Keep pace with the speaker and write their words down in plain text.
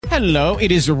Hello,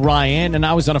 it is Ryan, and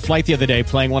I was on a flight the other day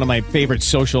playing one of my favorite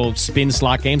social spin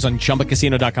slot games on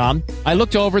ChumbaCasino.com. I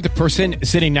looked over at the person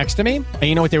sitting next to me, and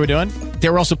you know what they were doing? They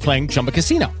were also playing Chumba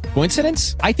Casino.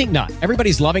 Coincidence? I think not.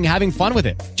 Everybody's loving having fun with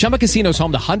it. Chumba Casino is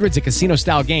home to hundreds of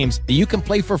casino-style games that you can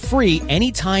play for free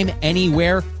anytime,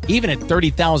 anywhere, even at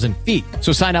 30,000 feet.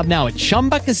 So sign up now at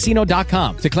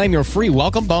ChumbaCasino.com to claim your free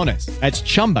welcome bonus. That's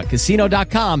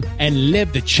ChumbaCasino.com and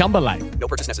live the Chumba life. No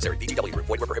purchase necessary. VGW. Void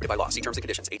where prohibited by law. See terms and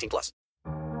conditions. 18+.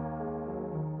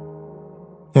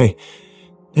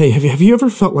 Hey, have you ever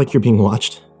felt like you're being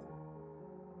watched?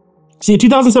 See, in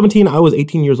 2017, I was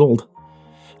 18 years old.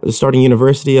 I was starting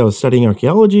university. I was studying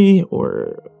archaeology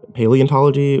or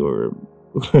paleontology or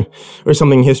or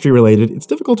something history related. It's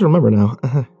difficult to remember now.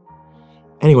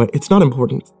 Anyway, it's not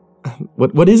important.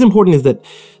 What is important is that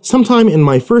sometime in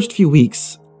my first few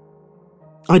weeks,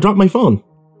 I dropped my phone.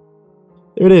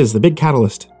 There it is, the big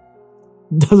catalyst.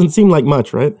 Doesn't seem like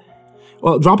much, right?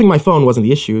 Well, dropping my phone wasn't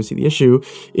the issue. See, the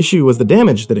issue was the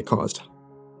damage that it caused.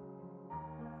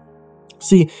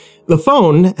 See, the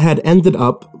phone had ended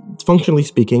up, functionally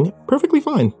speaking, perfectly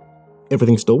fine.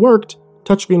 Everything still worked,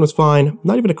 touchscreen was fine,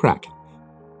 not even a crack.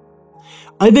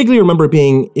 I vaguely remember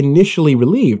being initially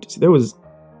relieved. See, there was,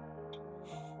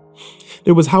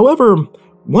 however,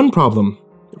 one problem.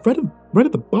 Right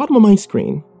at the bottom of my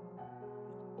screen,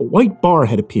 a white bar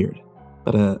had appeared,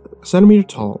 about a centimeter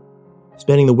tall,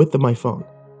 spanning the width of my phone.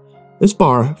 This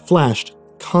bar flashed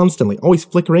constantly, always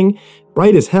flickering,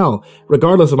 bright as hell,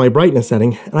 regardless of my brightness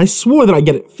setting, and I swore that I'd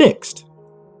get it fixed.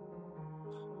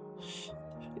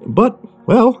 But,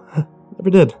 well,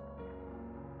 never did.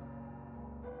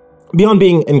 Beyond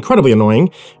being incredibly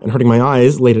annoying and hurting my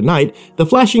eyes late at night, the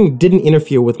flashing didn't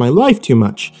interfere with my life too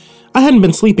much. I hadn't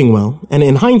been sleeping well, and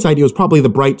in hindsight, it was probably the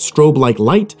bright strobe-like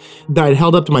light that I'd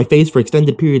held up to my face for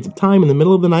extended periods of time in the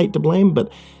middle of the night to blame, but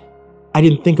I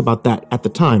didn't think about that at the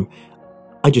time.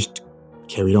 I just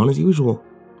carried on as usual.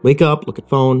 Wake up, look at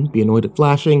phone, be annoyed at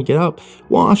flashing, get up,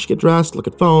 wash, get dressed, look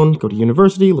at phone, go to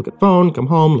university, look at phone, come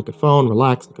home, look at phone,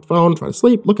 relax, look at phone, try to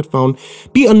sleep, look at phone,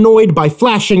 be annoyed by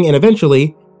flashing, and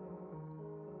eventually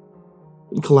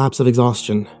collapse of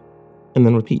exhaustion, and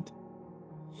then repeat.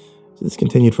 So this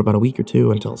continued for about a week or two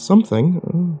until something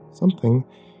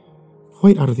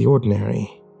quite out of the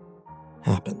ordinary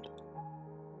happened.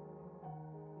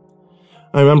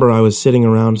 I remember I was sitting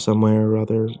around somewhere or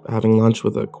other, having lunch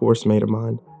with a course mate of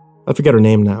mine. I forget her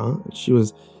name now. She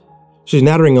was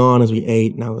nattering on as we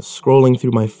ate, and I was scrolling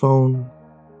through my phone,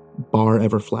 bar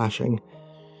ever flashing.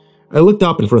 I looked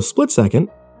up, and for a split second,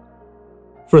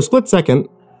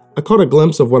 I caught a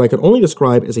glimpse of what I could only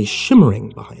describe as a shimmering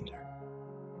behind her.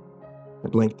 I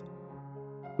blinked.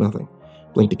 Nothing.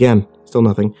 Blinked again. Still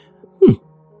nothing.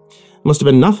 Must have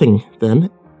been nothing, then.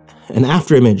 An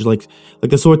afterimage, like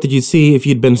the sort that you'd see if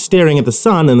you'd been staring at the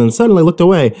sun and then suddenly looked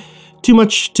away. Too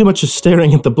much just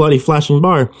staring at the bloody flashing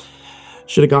bar.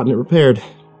 Should have gotten it repaired.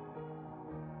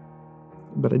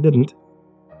 But I didn't.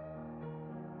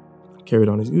 Carried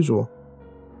on as usual.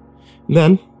 And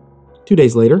then, 2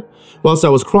 days later, whilst I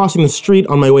was crossing the street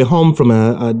on my way home from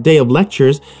a day of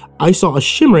lectures, I saw a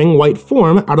shimmering white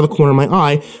form out of the corner of my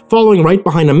eye, following right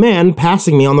behind a man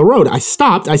passing me on the road. I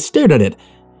stopped, I stared at it,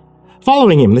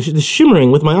 following him, the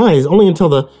shimmering with my eyes, only until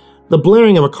the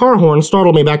blaring of a car horn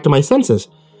startled me back to my senses.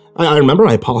 I remember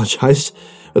I apologized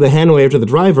with a hand wave to the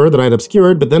driver that I had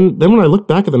obscured, but then when I looked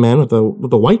back at the man with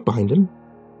the white behind him,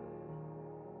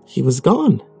 he was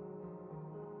gone.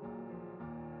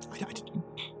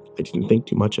 I didn't think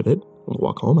too much of it. On the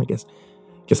walk home, I guess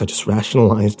I just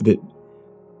rationalized it.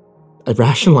 I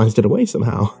rationalized it away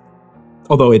somehow.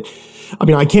 Although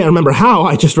I can't remember how.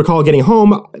 I just recall getting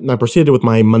home, and I proceeded with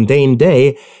my mundane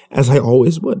day, as I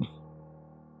always would.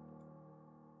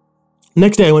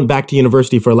 Next day, I went back to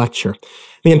university for a lecture.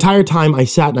 The entire time, I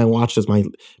sat and I watched as my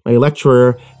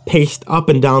lecturer paced up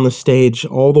and down the stage,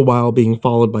 all the while being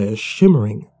followed by a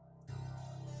shimmering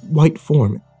white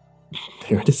form.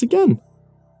 There it is again.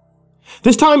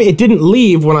 This time, it didn't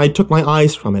leave when I took my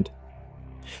eyes from it.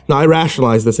 Now, I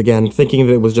rationalized this again, thinking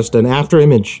that it was just an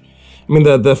afterimage. I mean,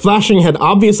 the flashing had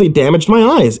obviously damaged my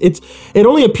eyes. It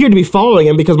only appeared to be following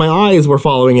him because my eyes were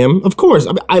following him. Of course,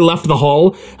 I left the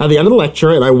hall at the end of the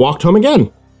lecture, and I walked home again.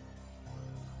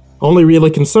 Only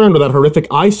really concerned with that horrific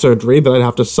eye surgery that I'd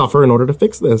have to suffer in order to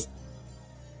fix this.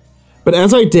 But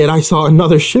as I did, I saw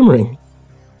another shimmering.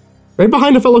 Right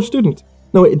behind a fellow student.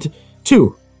 No,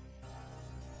 two.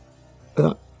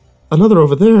 Another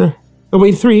over there. Oh,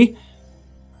 wait, 3.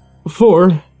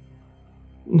 4.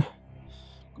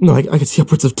 No, I could see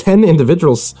upwards of 10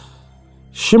 individuals.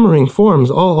 Shimmering forms,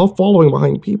 all following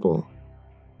behind people.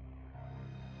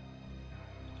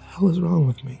 What the hell is wrong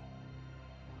with me?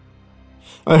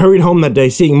 I hurried home that day,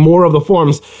 seeing more of the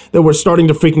forms that were starting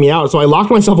to freak me out, so I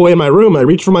locked myself away in my room. I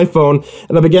reached for my phone,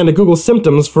 and I began to Google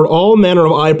symptoms for all manner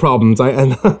of eye problems. I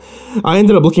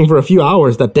ended up looking for a few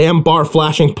hours, that damn bar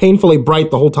flashing painfully bright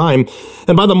the whole time,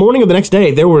 and by the morning of the next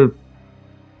day, they were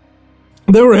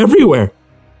everywhere.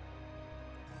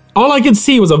 All I could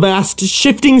see was a vast,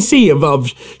 shifting sea of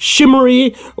shimmery,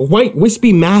 white,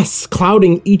 wispy masks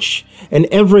clouding each and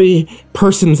every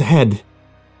person's head.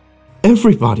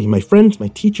 Everybody, my friends, my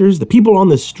teachers, the people on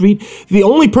the street, the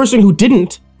only person who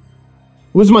didn't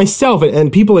was myself,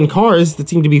 and people in cars that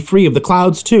seemed to be free of the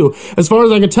clouds too. As far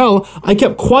as I could tell, I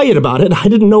kept quiet about it. I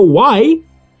didn't know why.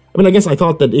 I mean, I guess I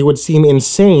thought that it would seem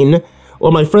insane,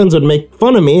 or my friends would make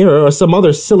fun of me, or some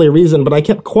other silly reason, but I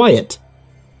kept quiet.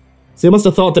 So they must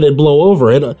have thought that it'd blow over.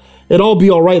 It'd all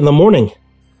be all right in the morning.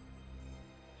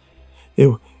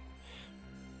 It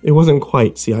wasn't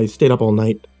quite. See, I stayed up all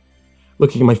night,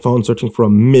 looking at my phone, searching for a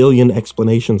million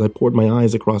explanations. I poured my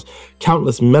eyes across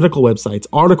countless medical websites,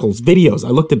 articles, videos. I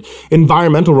looked at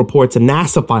environmental reports and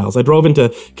NASA files. I drove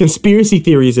into conspiracy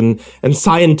theories and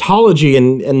Scientology,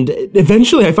 and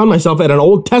eventually I found myself at an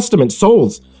Old Testament,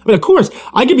 souls. I mean, of course,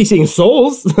 I could be seeing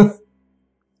souls. Then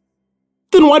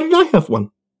why didn't I have one?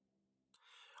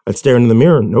 I'd stare into the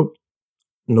mirror. Nope.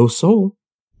 No soul.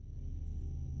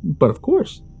 But of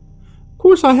course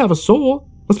I have a soul.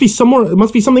 Must be somewhere, it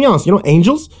must be something else. You know,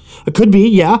 angels? It could be,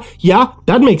 yeah,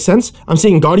 that makes sense. I'm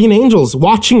seeing guardian angels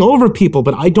watching over people,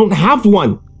 but I don't have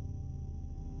one.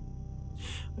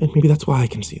 And maybe that's why I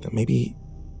can see them. Maybe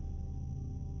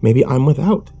I'm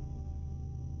without.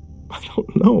 I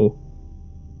don't know.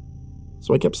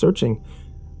 So I kept searching.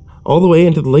 All the way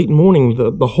into the late morning,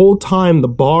 the whole time, the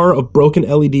bar of broken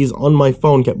LEDs on my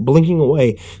phone kept blinking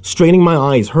away, straining my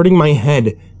eyes, hurting my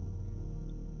head.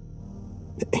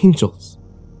 Angels.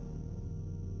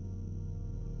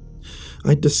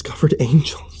 I discovered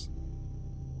angels.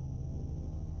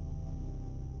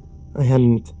 I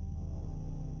hadn't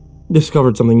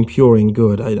discovered something pure and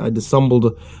good. I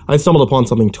stumbled upon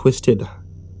something twisted.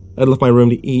 I'd left my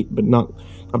room to eat, but not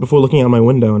before looking out my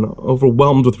window, and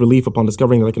overwhelmed with relief upon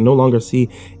discovering that I could no longer see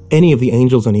any of the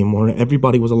angels anymore.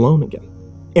 Everybody was alone again.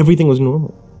 Everything was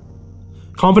normal.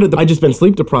 Confident that I'd just been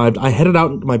sleep deprived, I headed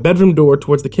out into my bedroom door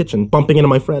towards the kitchen, bumping into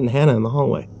my friend Hannah in the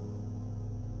hallway.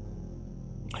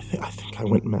 I think I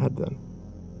went mad then.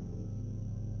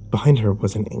 Behind her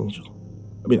was an angel.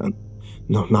 I mean,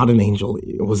 no, not an angel.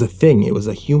 It was a thing. It was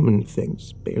a human thing,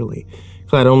 just barely.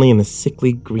 Clad only in its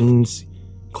sickly gray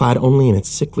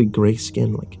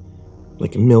skin,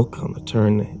 like milk on the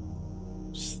turn. It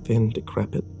was thin,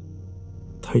 decrepit,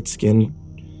 tight skin,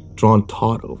 drawn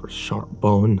taut over sharp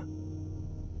bone.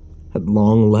 Had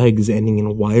long legs ending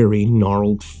in wiry,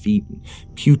 gnarled feet, and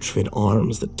putrid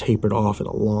arms that tapered off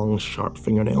into long, sharp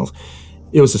fingernails.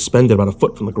 It was suspended about a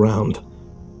foot from the ground.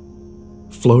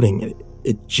 Floating,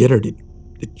 it jittered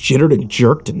and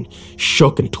jerked and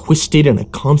shook and twisted in a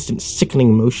constant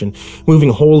sickening motion, moving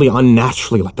wholly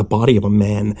unnaturally like the body of a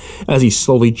man as he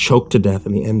slowly choked to death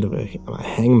in the end of a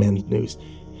hangman's noose.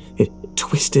 It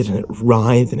twisted and it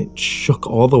writhed and it shook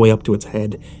all the way up to its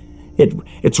head.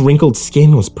 Its wrinkled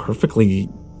skin was perfectly,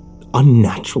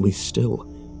 unnaturally still,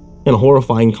 in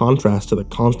horrifying contrast to the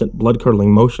constant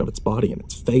blood-curdling motion of its body and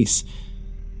its face.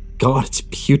 God, its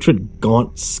putrid,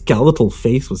 gaunt, skeletal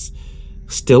face was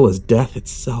still as death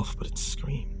itself, but it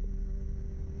screamed.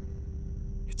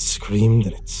 It screamed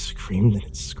and it screamed and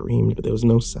it screamed, but there was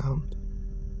no sound.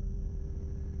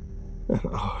 And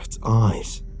its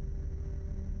eyes,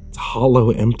 its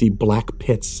hollow, empty black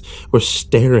pits were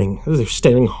staring. They were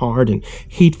staring hard and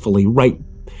hatefully right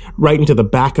into the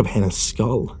back of Hannah's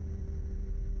skull.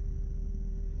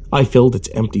 I filled its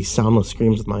empty, soundless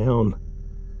screams with my own.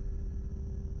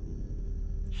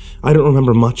 I don't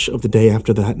remember much of the day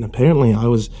after that, and apparently I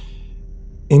was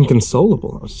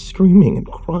inconsolable. I was screaming and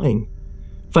crying,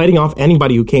 fighting off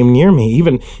anybody who came near me,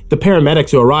 even the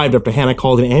paramedics who arrived after Hannah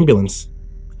called an ambulance.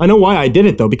 I know why I did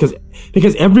it, though, because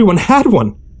everyone had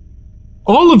one.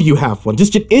 All of you have one.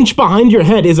 Just an inch behind your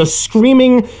head is a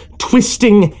screaming,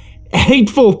 twisting,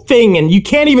 hateful thing, and you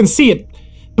can't even see it,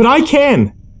 but I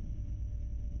can.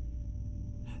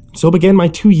 So began my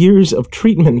 2 years of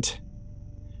treatment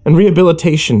and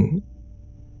rehabilitation.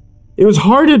 It was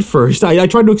hard at first. I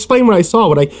tried to explain what I saw,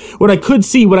 what I could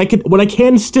see, what I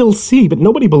can still see, but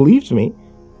nobody believed me.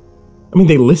 I mean,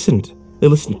 they listened. They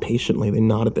listened patiently. They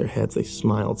nodded their heads. They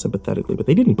smiled sympathetically, but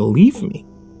they didn't believe me.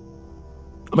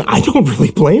 I mean, I don't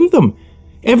really blame them.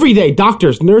 Every day,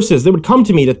 doctors, nurses, they would come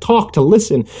to me to talk, to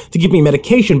listen, to give me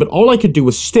medication, but all I could do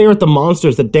was stare at the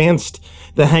monsters that danced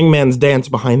the hangman's dance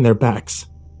behind their backs.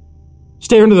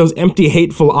 stare into those empty,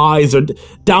 hateful eyes or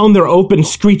down their open,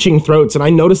 screeching throats, and I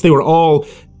noticed they were all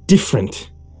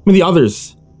different. I mean, the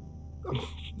others,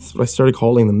 that's what I started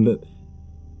calling them. That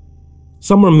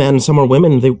some were men, some were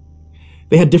women.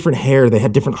 They had different hair, they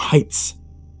had different heights.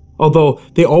 Although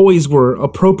they always were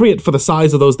appropriate for the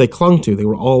size of those they clung to, they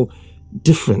were all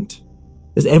different.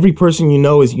 As every person you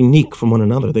know is unique from one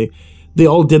another. They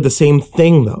all did the same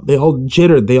thing, though. They all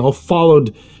jittered, they all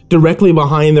followed directly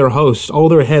behind their host. All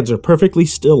their heads are perfectly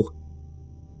still.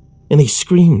 And they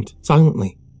screamed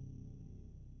silently.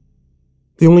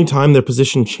 The only time their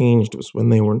position changed was when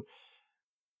there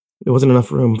wasn't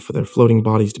enough room for their floating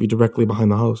bodies to be directly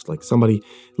behind the host, like somebody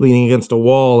leaning against a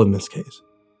wall in this case.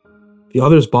 The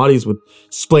other's bodies would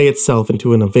splay itself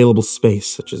into an available space,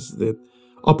 such as the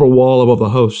upper wall above the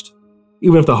host.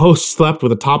 Even if the host slept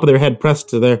with the top of their head pressed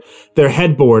to their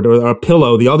headboard or a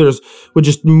pillow, the others would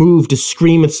just move to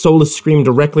scream its soulless scream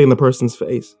directly in the person's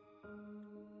face.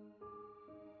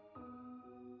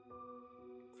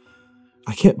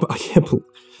 I can't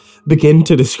begin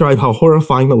to describe how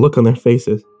horrifying the look on their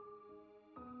faces.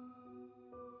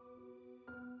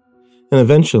 And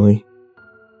eventually,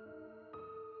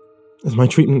 as my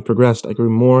treatment progressed, I grew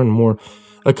more and more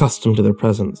accustomed to their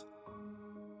presence.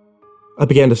 I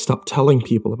began to stop telling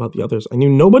people about the others. I knew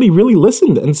nobody really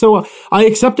listened, and so I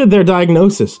accepted their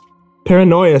diagnosis: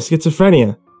 paranoia,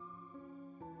 schizophrenia.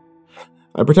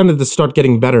 I pretended to start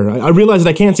getting better. I realized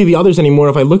I can't see the others anymore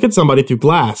if I look at somebody through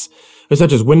glass,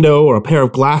 such as window or a pair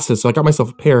of glasses, so I got myself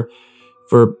a pair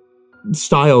for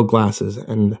style glasses,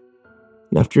 and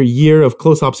after a year of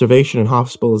close observation and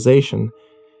hospitalization,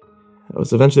 I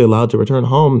was eventually allowed to return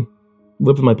home,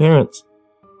 live with my parents.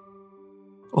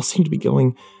 All seemed to be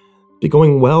going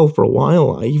well for a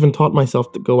while. I even taught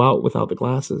myself to go out without the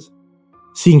glasses,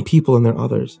 seeing people and their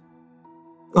others.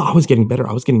 Oh, I was getting better.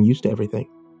 I was getting used to everything.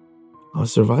 I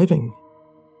was surviving.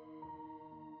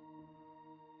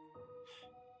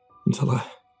 Until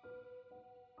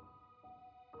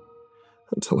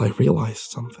I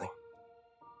realized something.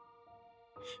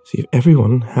 See,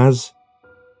 everyone has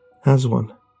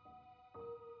one.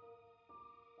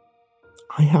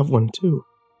 I have one too.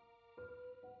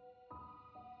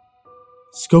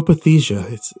 Scopaesthesia,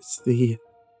 it's the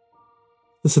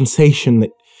sensation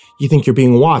that you think you're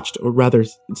being watched, or rather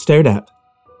stared at.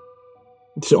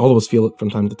 All of us feel it from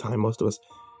time to time. Most of us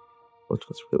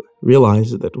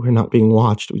realize that we're not being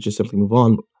watched. We just simply move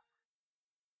on.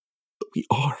 But we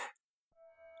are.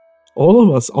 All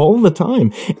of us, all the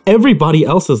time. Everybody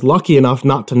else is lucky enough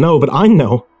not to know, but I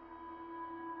know.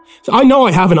 I know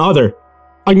I have an other.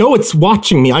 I know it's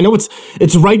watching me. I know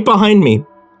it's right behind me,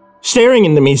 staring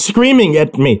into me, screaming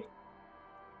at me.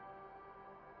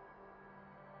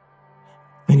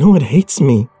 I know it hates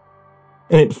me,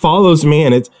 and it follows me,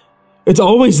 and it's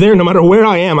always there no matter where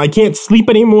I am. I can't sleep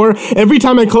anymore. Every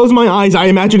time I close my eyes, I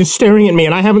imagine it's staring at me,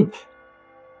 and I haven't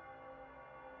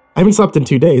slept in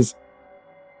 2 days.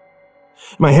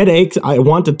 My head aches. I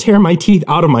want to tear my teeth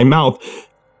out of my mouth.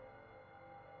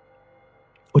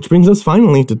 Which brings us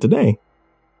finally to today.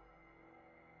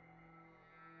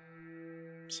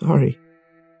 Sorry.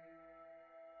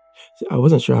 See, I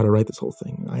wasn't sure how to write this whole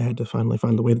thing. I had to finally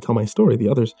find a way to tell my story. The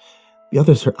others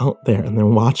are out there, and they're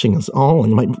watching us all,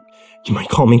 and you might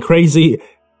call me crazy.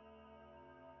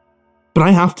 But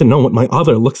I have to know what my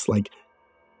other looks like.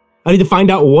 I need to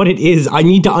find out what it is. I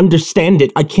need to understand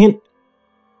it. I can't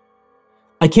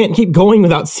keep going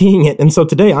without seeing it, and so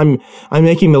today I'm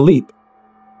making the leap.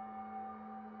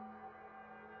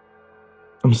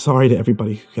 I'm sorry to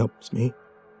everybody who helps me.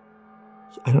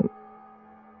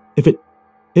 If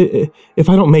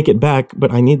I don't make it back,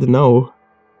 but I need to know.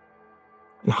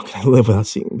 And how can I live without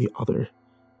seeing the other?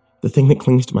 The thing that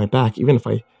clings to my back, even if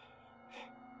I'm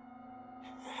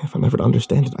ever to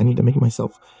understand it, I need to make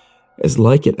myself as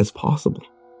like it as possible.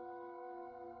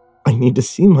 I need to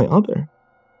see my other.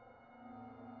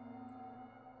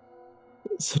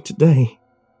 So today,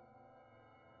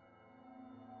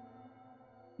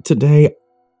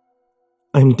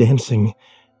 I'm dancing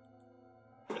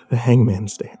the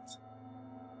hangman's dance.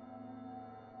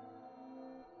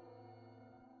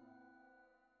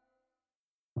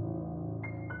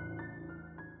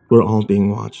 We're all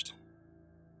being watched.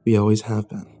 We always have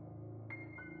been.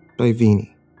 By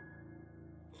Vini.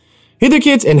 Hey there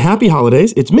kids, and happy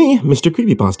holidays. It's me, Mr.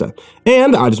 Creepypasta.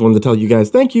 And I just wanted to tell you guys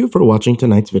thank you for watching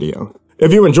tonight's video.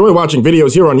 If you enjoy watching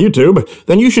videos here on YouTube,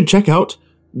 then you should check out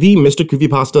the Mr.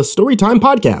 Creepypasta Storytime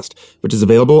Podcast, which is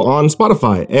available on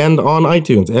Spotify and on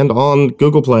iTunes and on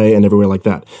Google Play and everywhere like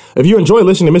that. If you enjoy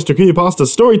listening to Mr.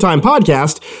 Creepypasta's Storytime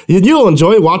Podcast, you'll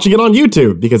enjoy watching it on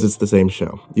YouTube because it's the same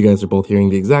show. You guys are both hearing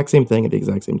the exact same thing at the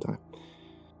exact same time.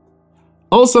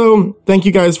 Also, thank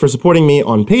you guys for supporting me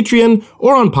on Patreon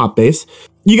or on Popbase.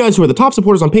 You guys who are the top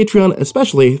supporters on Patreon,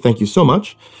 especially, thank you so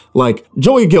much. Like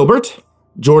Joey Gilbert,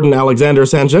 Jordan Alexander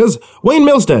Sanchez, Wayne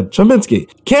Milstead, Champinski,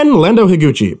 Ken Lando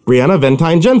Higuchi, Brianna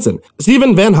Ventine Jensen,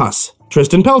 Stephen Van Huss,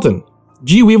 Tristan Pelton,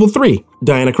 G Weevil 3,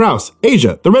 Diana Kraus,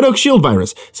 Asia, the Red Oak Shield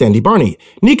Virus, Sandy Barney,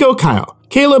 Nico Kyle,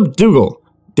 Caleb Dougal,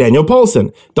 Daniel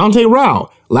Paulson, Dante Rao,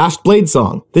 Last Blade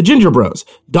Song, The Ginger Bros,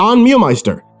 Don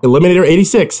Mulemeister, Eliminator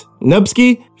 86,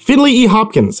 Nebsky, Finley E.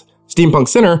 Hopkins, Steampunk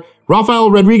Sinner,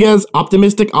 Rafael Rodriguez,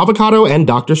 Optimistic Avocado, and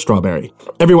Dr. Strawberry.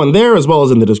 Everyone there, as well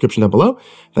as in the description down below.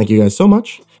 Thank you guys so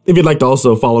much. If you'd like to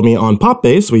also follow me on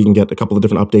Popbase, where you can get a couple of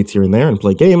different updates here and there and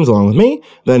play games along with me,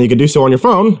 then you can do so on your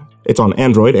phone. It's on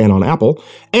Android and on Apple.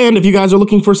 And if you guys are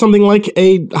looking for something like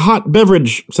a hot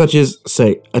beverage, such as,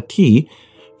 say, a tea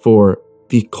for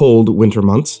the cold winter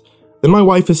months, then my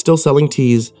wife is still selling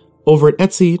teas over at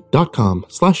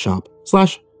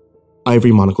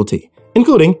etsy.com/shop/Ivory Monocle Tea,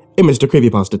 including a Mr.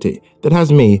 Creepypasta tea that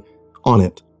has me on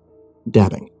it,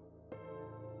 dabbing.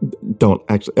 Don't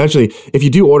actually, if you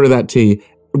do order that tea,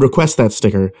 request that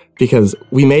sticker, because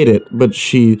we made it, but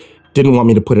she didn't want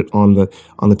me to put it on the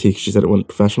tea because she said it wasn't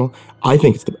professional. I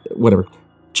think it's whatever.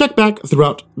 Check back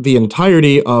throughout the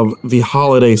entirety of the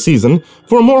holiday season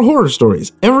for more horror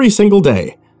stories every single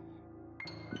day.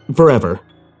 Forever.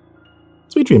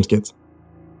 Sweet dreams, kids.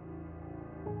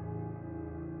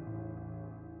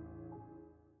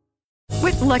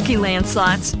 With Lucky Land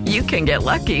Slots, you can get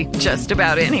lucky just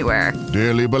about anywhere.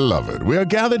 Dearly beloved, we are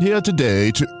gathered here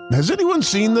today to... Has anyone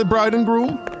seen the bride and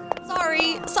groom?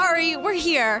 Sorry, we're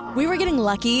here. We were getting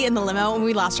lucky in the limo and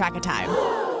we lost track of time.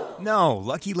 No,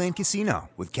 Lucky Land Casino,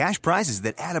 with cash prizes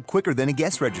that add up quicker than a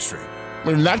guest registry.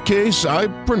 In that case, I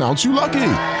pronounce you lucky.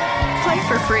 Play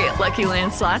for free at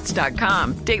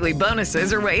LuckyLandSlots.com. Daily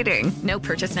bonuses are waiting. No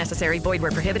purchase necessary. Void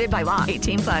where prohibited by law.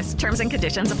 18+. Terms and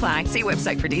conditions apply. See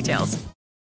website for details.